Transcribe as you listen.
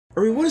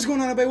Alright, what is going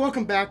on, everybody?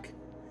 Welcome back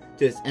to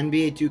this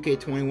NBA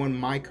 2K21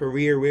 My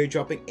Career. We're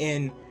jumping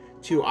in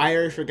to, I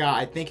already forgot,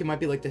 I think it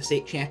might be like the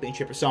state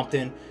championship or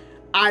something.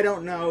 I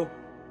don't know.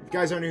 If you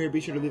guys are new here,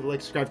 be sure to leave a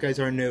like, subscribe if you guys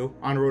are new.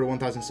 On the road to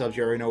 1,000 subs,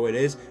 you already know what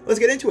it is. Let's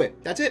get into it.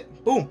 That's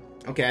it. Boom.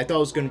 Okay, I thought it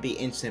was going to be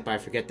instant, but I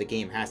forget the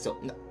game has to...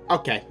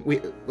 Okay,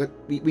 we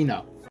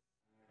know.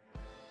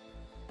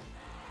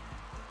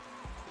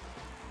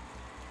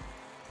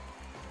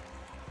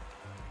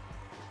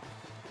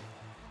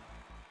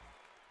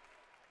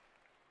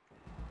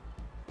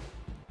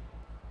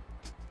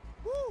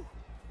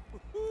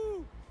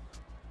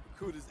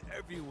 Recruiters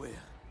everywhere.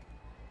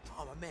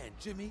 Oh, my man,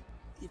 Jimmy,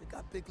 even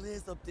got big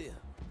Liz up there.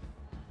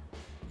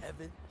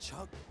 Evan,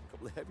 Chuck, a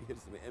couple of heavy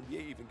hitters in the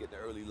NBA even getting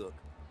an early look.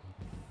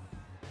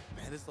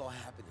 Man, it's all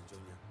happening,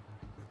 Junior.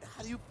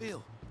 How do you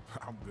feel?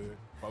 I'm good.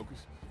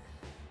 Focused.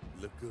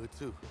 You look good,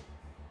 too.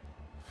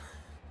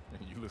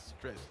 You look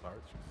stressed, Arch.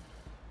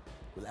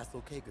 Well, that's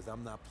okay, because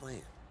I'm not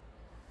playing.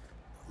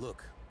 Now,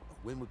 look, a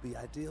win would be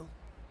ideal,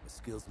 but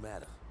skills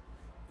matter.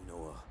 You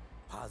know,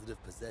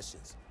 positive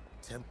possessions,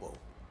 tempo,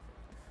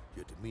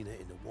 your demeanor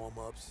in the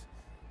warm-ups,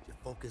 your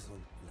focus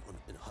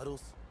in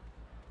huddles.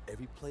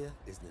 Every player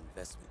is an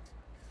investment.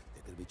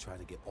 They're going to be trying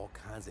to get all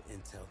kinds of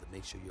intel to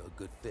make sure you're a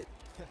good fit.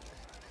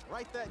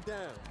 Write that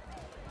down.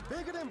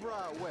 Bigger than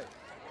Broadway.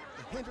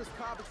 The Hendrix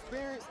Cobb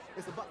experience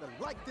is about to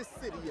light this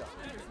city up.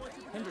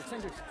 Hendrix,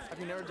 have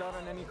you narrowed down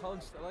on any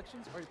college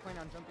selections, or are you planning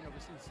on jumping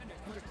overseas?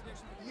 Hendrix.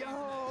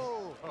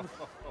 Yo!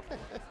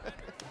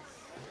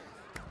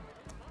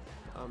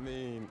 I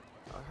mean,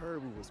 I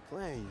heard we was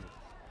playing you,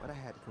 but I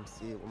had to come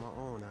see it with my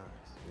own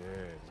eyes.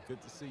 Yeah, it's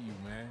good to see you,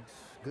 man.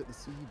 Good to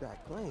see you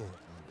back playing.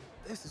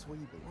 This is where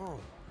you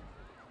belong.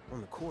 On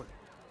the court.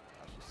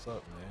 That's what's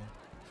up, man.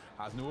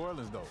 How's New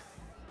Orleans, though?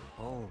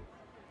 Home.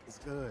 It's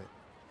good.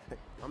 Hey,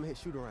 I'm gonna hit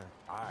shoot around.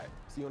 All right.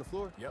 See you on the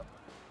floor? Yep.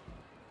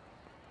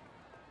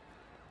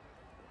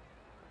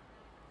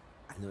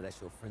 I know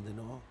that's your friend and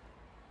all,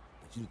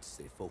 but you need to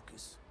stay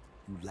focused.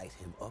 You light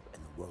him up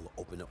and the world will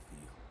open up for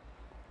you.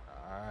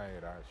 All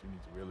right, Arch. You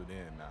need to reel it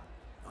in now.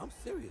 I'm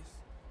serious.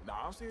 No,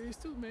 I'm serious,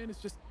 too, man.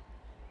 It's just...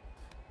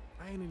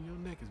 vein in your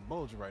neck is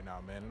bulging right now,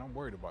 man, and I'm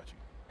worried about you.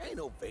 Ain't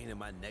no vein in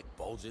my neck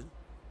bulging.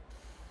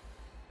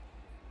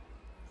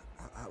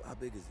 How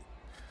big is it?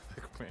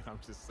 Look, man, I'm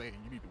just saying,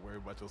 you need to worry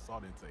about your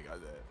salt intake.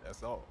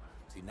 That's all.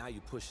 See, now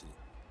you're pushing it.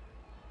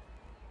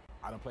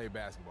 I done played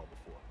basketball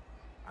before.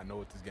 I know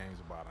what this game's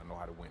about. I know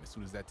how to win. As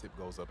soon as that tip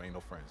goes up, ain't no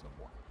friends no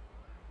more.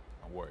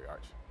 Don't worry,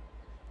 Arch.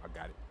 I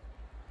got it.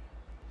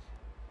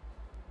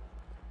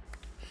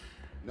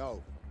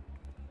 No.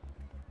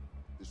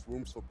 This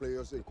room's for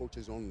players and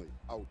coaches only.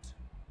 Out.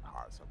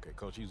 Ah, it's okay.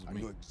 Coach, he's with I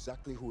me. know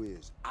exactly who he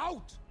is.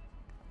 Out!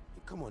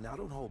 Hey, come on now,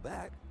 don't hold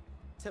back.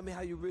 Tell me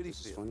how you really This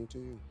is feel. funny to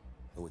you?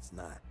 No, it's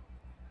not.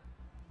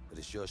 But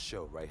it's your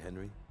show, right,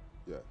 Henry?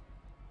 Yeah.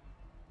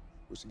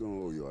 What's he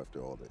gonna owe you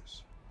after all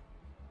this?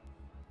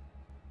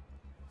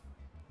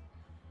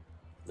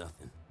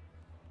 Nothing.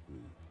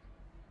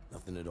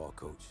 Nothing at all,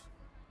 Coach.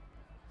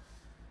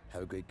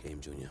 Have a great game,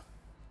 Junior.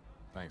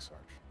 Thanks,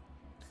 Arch.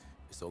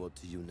 It's all up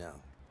to you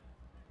now.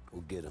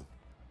 Go get him.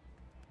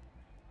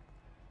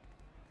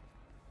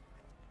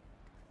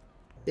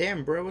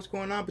 Damn, bro, what's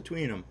going on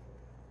between them?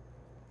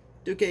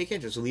 Dude, you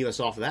can't just leave us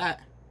off of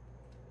that.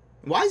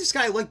 Why is this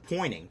guy, like,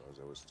 pointing? As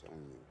I was telling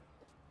you.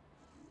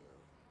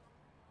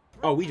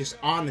 Oh, we just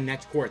on the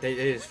next court.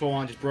 They just full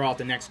on just brought out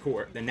the next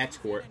court. The next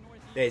court.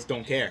 They just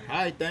don't care.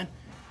 Alright then.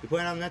 We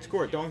playing on the next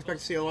court. Don't expect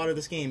to see a lot of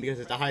this game because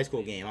it's a high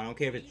school game. I don't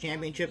care if it's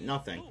championship,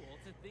 nothing.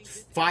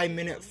 5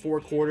 minute, 4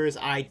 quarters,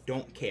 I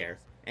don't care.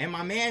 And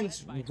my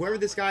man's, whoever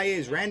this guy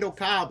is, Randall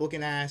Cobb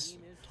looking ass.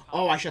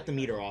 Oh, I shut the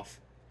meter off.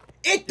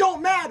 It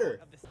don't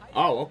matter!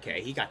 Oh,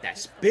 okay. He got that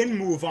spin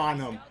move on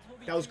him.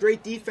 That was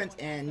great defense,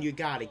 and you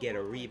gotta get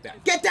a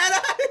rebound. Get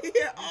that out of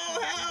here!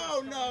 Oh,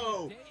 hell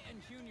no!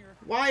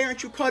 Why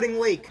aren't you cutting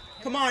Lake?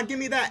 Come on, give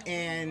me that.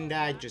 And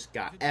I just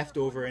got effed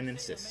over an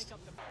assist.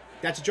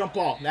 That's a jump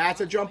ball. That's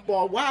a jump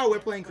ball. Wow, we're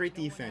playing great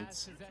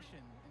defense.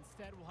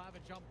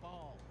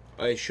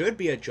 It should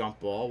be a jump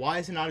ball. Why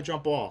is it not a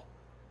jump ball?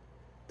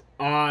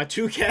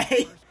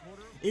 2K?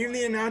 Even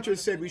the announcer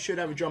said we should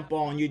have a jump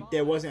ball, and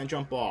there wasn't a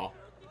jump ball.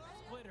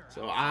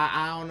 So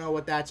I don't know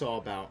what that's all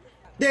about.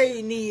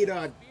 They need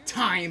a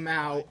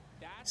timeout.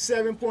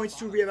 7 points,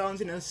 2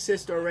 rebounds, and an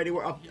assist already.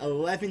 We're up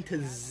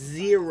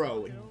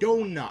 11-0.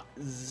 Donut.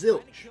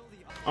 Zilch.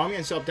 Oh, I'm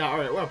getting subbed out.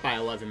 Alright, we're up by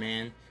 11,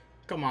 man.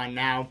 Come on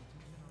now.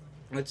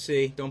 Let's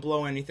see. Don't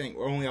blow anything.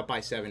 We're only up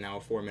by 7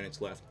 now. 4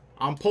 minutes left.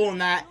 I'm pulling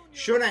that.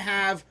 Should I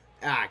have?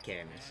 Ah, I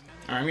can't miss.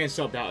 Alright, I'm getting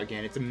subbed out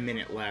again. It's a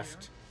minute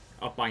left.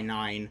 Up by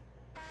 9.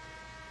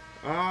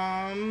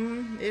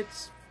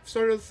 It's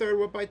start of the third.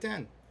 We're up by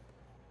 10.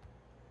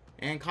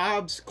 And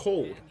Cobb's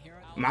cold.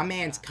 My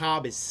man's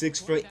Cobb is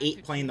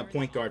 6'8", playing the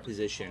point guard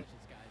position.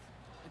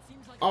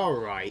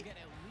 Alright.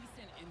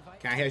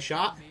 Can I hit a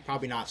shot?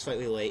 Probably not.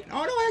 Slightly late.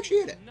 Oh, no, I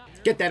actually hit it.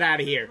 Get that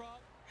out of here.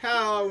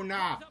 Hell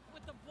nah.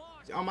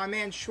 Oh, my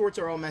man's shorts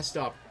are all messed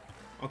up.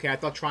 Okay, I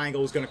thought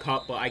triangle was going to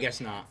cut, but I guess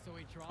not.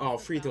 Oh,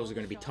 free throws are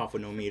going to be tough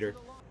with no meter.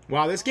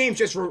 Wow, this game's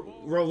just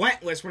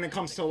relentless when it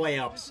comes to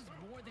layups.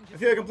 I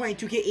feel like I'm playing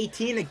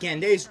 2K18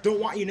 again. They just don't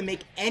want you to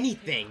make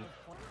anything.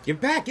 Give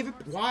it back, give it.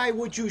 Why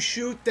would you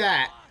shoot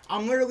that?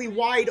 I'm literally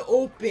wide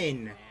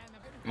open.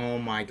 Oh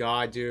my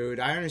god, dude.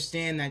 I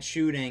understand that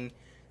shooting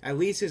at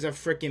least is a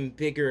freaking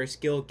bigger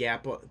skill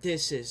gap, but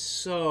this is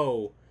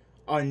so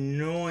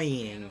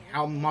annoying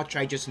how much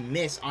I just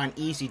miss on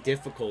easy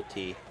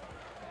difficulty.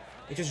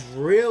 It's just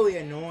really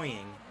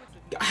annoying.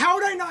 How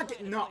did I not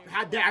get... No,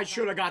 I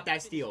should have got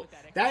that steal.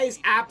 That is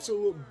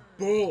absolute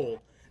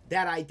bull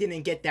that I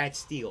didn't get that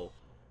steal.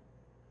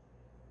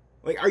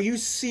 Like, are you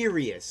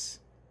serious?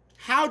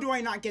 How do I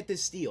not get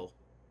this steal?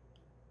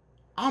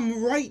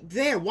 I'm right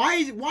there.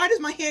 Why does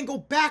my hand go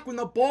back when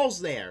the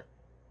ball's there?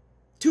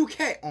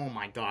 2K. Oh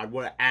my god,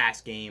 what an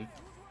ass game.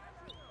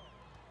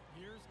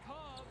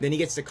 Then he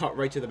gets to cut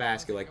right to the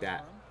basket like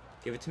that.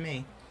 Give it to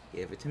me.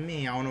 Give it to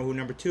me. I don't know who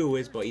number 2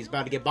 is, but he's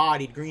about to get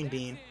bodied. Green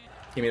bean.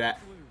 Give me that.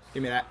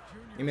 Give me that.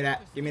 Give me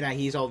that. Give me that.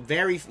 He's a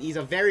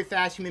very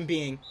fast human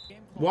being.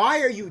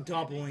 Why are you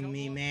doubling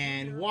me,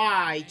 man?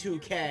 Why,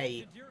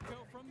 2K?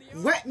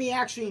 Let me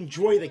actually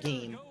enjoy the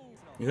game.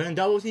 You're gonna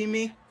double team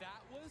me?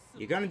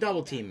 You're gonna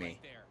double team me.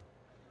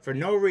 For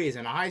no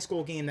reason. A high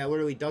school game that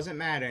literally doesn't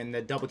matter and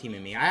they're double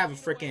teaming me. I have a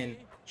freaking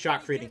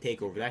shot creating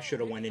takeover. That should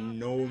have went in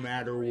no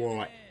matter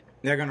what.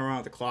 They're gonna run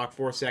out the clock.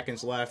 4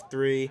 seconds left.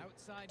 3,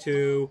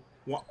 2,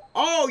 1.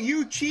 Oh,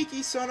 you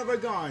cheeky son of a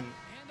gun.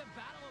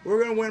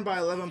 We're gonna win by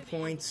 11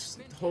 points.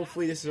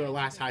 Hopefully this is our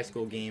last high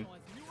school game.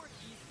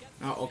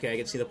 Oh, okay, I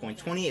can see the point.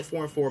 28,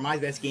 4, and 4. My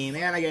best game.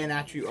 And I get an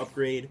attribute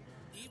upgrade.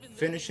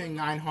 Finishing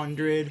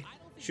 900.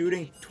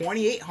 Shooting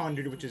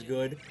 2800, which is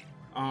good.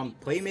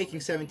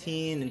 Playmaking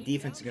 17, and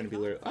defense is going to be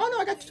little. Oh, no,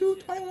 I got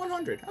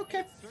 2100.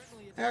 Okay.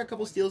 I got a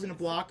couple steals in a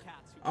block.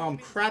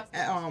 Crap,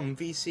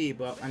 VC,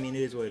 but, I mean,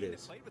 it is what it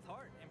is.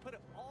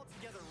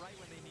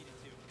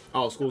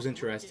 Oh, school's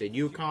interested.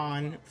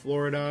 UConn,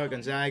 Florida,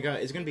 Gonzaga.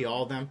 Is it going to be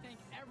all of them?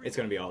 It's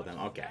going to be all of them.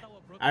 Okay.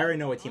 I already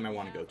know what team I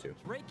want to go to.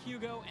 Drake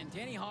Hugo and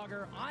Danny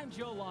Hogger, I'm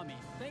Joe Lummy.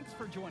 Thanks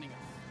for joining us.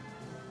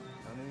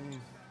 I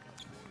mean,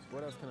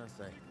 what else can I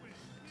say?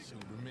 Shoot,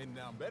 the men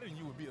down better than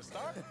you would be a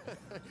star.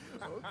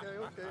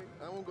 Okay.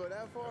 I won't go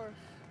that far.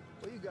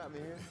 Well, you got me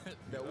here.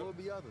 There will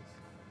be others.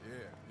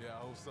 Yeah, I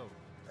hope so.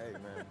 Hey,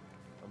 man,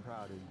 I'm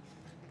proud of you.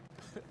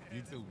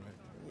 You too,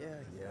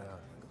 man. Yeah.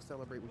 Go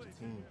celebrate with your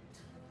team.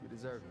 You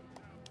deserve it.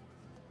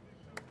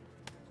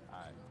 All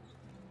right.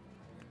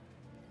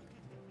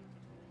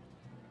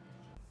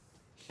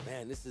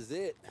 Man, this is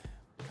it.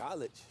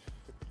 College.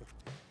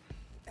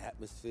 The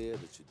atmosphere,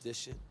 the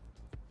tradition,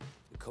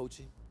 the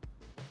coaching.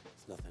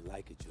 It's nothing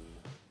like it,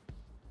 Junior.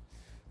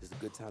 It's a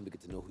good time to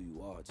get to know who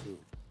you are, too.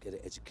 Get an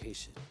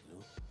education, you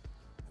know?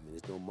 I mean,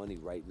 there's no money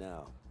right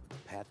now, but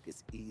the path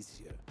gets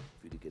easier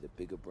for you to get a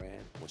bigger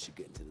brand once you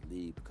get into the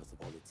league because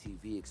of all the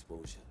TV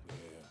exposure.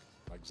 Yeah,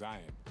 like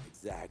Zion.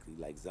 Exactly,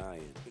 like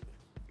Zion.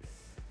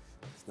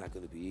 It's not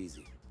going to be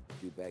easy. A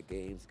few bad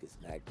games gets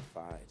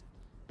magnified.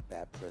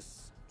 Bad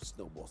press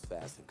snowballs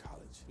fast in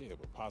college. Yeah,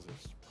 but positive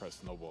press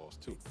snowballs,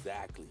 too.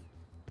 Exactly.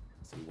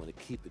 So we want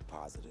to keep it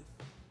positive.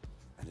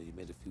 I know you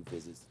made a few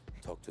visits,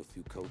 talked to a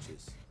few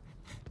coaches,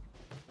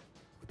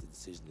 but the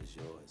decision is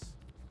yours.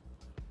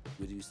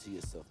 Where do you see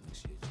yourself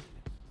next year, Junior?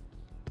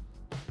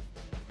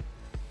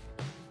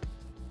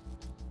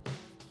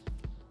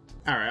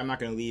 Alright, I'm not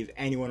going to leave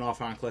anyone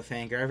off on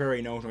cliffhanger. I've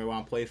already known who I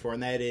want to play for,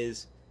 and that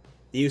is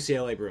the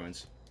UCLA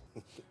Bruins.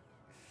 You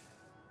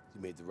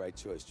made the right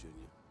choice,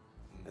 Junior.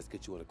 Let's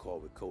get you on a call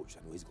with Coach.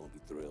 I know he's going to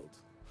be thrilled.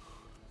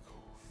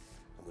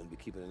 I'm going to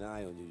be keeping an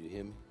eye on you, you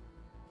hear me?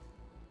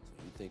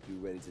 So you think you're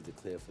ready to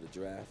declare for the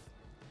draft?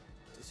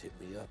 Just hit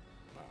me up.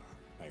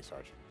 Thanks,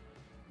 Archie.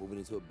 Moving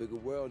into a bigger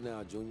world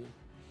now, Junior.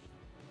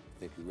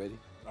 Think you ready?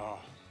 Oh,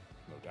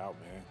 no doubt,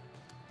 man.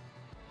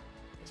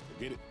 Let's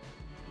forget it.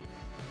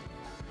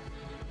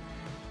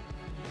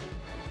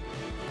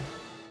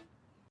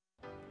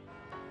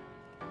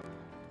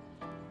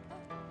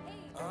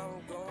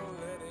 I'm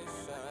gonna let it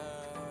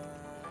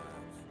shine.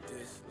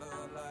 This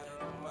love light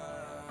of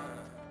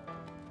mine.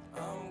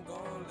 I'm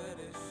gonna let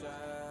it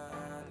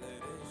shine, let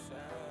it shine.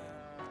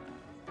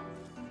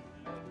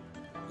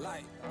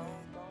 Light. I'm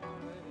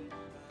gonna let it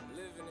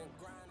living and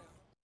grinding.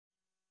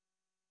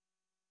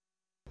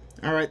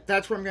 Alright,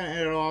 that's where I'm going to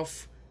end it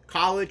off.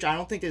 College, I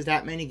don't think there's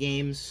that many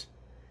games.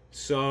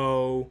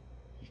 So,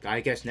 I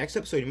guess next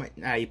episode you might...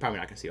 Nah, you're probably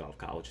not going to see all of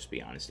college, just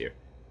be honest here.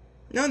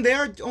 No, they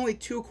are only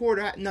 2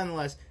 quarter...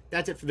 Nonetheless,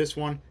 that's it for this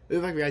one. It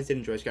looks like you guys did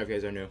enjoy. If you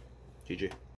guys are new. GG.